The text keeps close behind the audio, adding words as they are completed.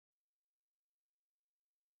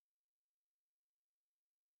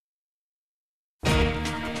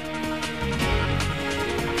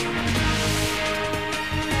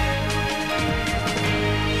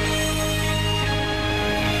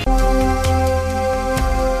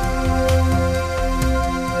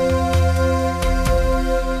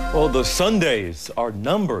Well, the Sundays are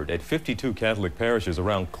numbered at 52 Catholic parishes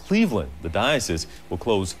around Cleveland. The diocese will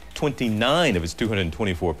close 29 of its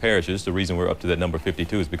 224 parishes. The reason we're up to that number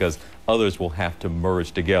 52 is because others will have to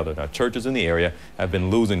merge together. Now, churches in the area have been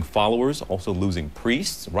losing followers, also losing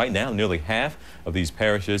priests. Right now, nearly half of these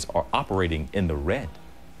parishes are operating in the red.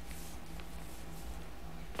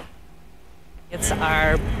 It's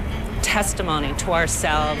our testimony to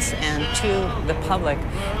ourselves and to the public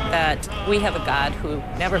that we have a God who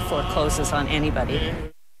never forecloses on anybody.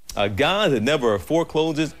 A God that never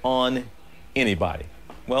forecloses on anybody.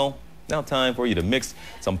 Well, now time for you to mix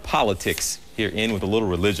some politics here in with a little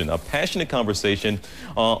religion. A passionate conversation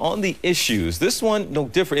on the issues. This one, no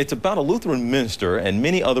different. It's about a Lutheran minister and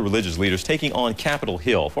many other religious leaders taking on Capitol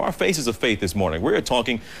Hill. For our Faces of Faith this morning, we're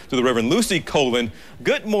talking to the Reverend Lucy Kolin.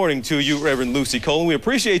 Good morning to you, Reverend Lucy Kolin. We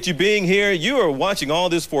appreciate you being here. You are watching all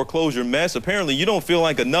this foreclosure mess. Apparently, you don't feel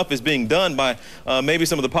like enough is being done by maybe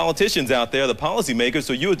some of the politicians out there, the policymakers,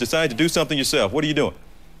 so you have decided to do something yourself. What are you doing?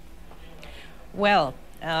 Well,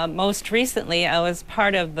 most recently, I was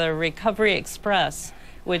part of the Recovery Express,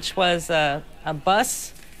 which was a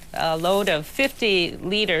bus load of 50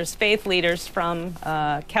 leaders, faith leaders from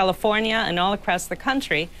California and all across the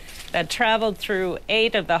country that traveled through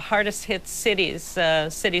 8 of the hardest hit cities,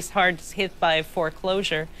 cities hardest hit by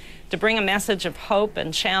foreclosure, to bring a message of hope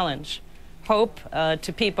and challenge. Hope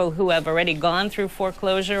to people who have already gone through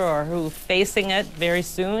foreclosure or who are facing it very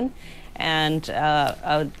soon, and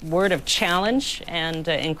a word of challenge and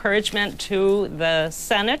encouragement to the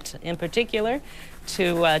Senate in particular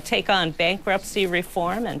to take on bankruptcy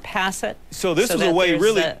reform and pass it. So this was a way,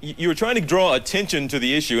 really, you were trying to draw attention to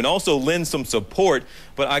the issue and also lend some support,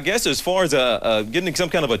 but I guess as far as getting some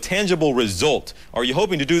kind of a tangible result, are you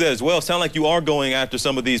hoping to do that as well? Sound like you are going after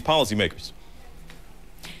some of these policymakers.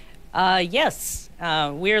 Yes,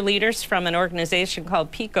 we're leaders from an organization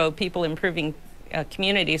called PICO, People Improving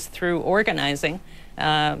Communities Through Organizing.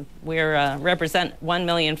 We represent 1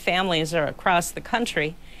 million families across the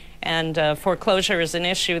country, and foreclosure is an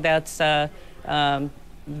issue that's at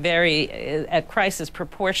crisis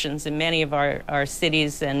proportions in many of our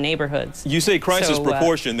cities and neighborhoods. You say crisis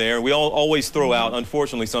proportion there. We always throw out,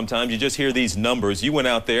 unfortunately, sometimes you just hear these numbers. You went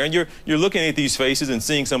out there and you're looking at these faces and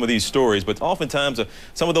seeing some of these stories, but oftentimes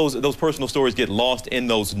some of those personal stories get lost in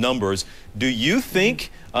those numbers. Do you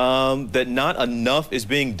think that not enough is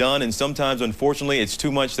being done, and sometimes, unfortunately, it's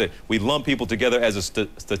too much that we lump people together as a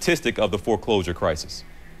statistic of the foreclosure crisis?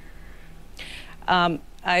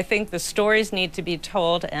 I think the stories need to be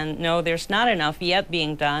told, and no, there's not enough yet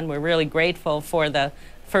being done. We're really grateful for the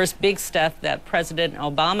first big step that President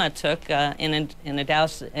Obama took in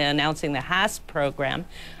announcing the HASS program.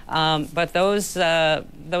 But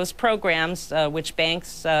those programs, which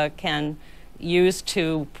banks can use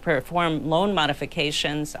to perform loan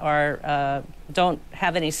modifications, don't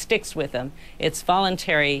have any sticks with them. It's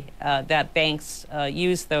voluntary that banks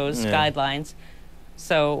use those guidelines.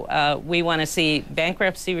 So we want to see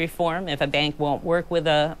bankruptcy reform. If a bank won't work with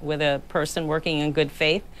a person working in good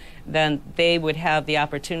faith, then they would have the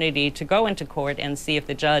opportunity to go into court and see if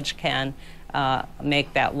the judge can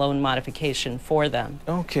make that loan modification for them.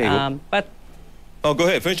 Okay. Oh, go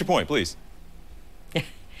ahead. Finish your point, please.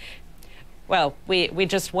 Well, we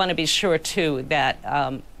just want to be sure, too, that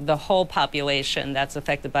the whole population that's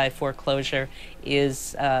affected by foreclosure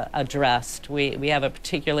is addressed. We have a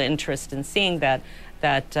particular interest in seeing that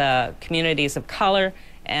communities of color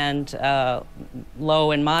and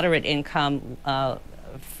low and moderate income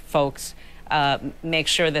folks make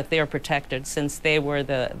sure that they're protected, since they were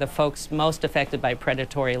the folks most affected by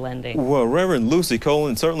predatory lending. Well, Reverend Lucy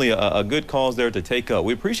Kolin, certainly a good cause there to take up.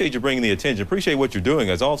 We appreciate you bringing the attention, appreciate what you're doing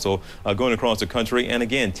as also going across the country, and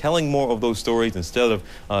again, telling more of those stories instead of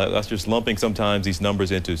us just lumping sometimes these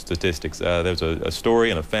numbers into statistics. There's a story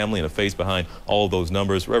and a family and a face behind all of those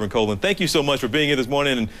numbers. Reverend Kolin, thank you so much for being here this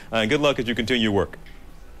morning, and good luck as you continue your work.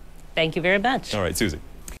 Thank you very much. All right, Susie.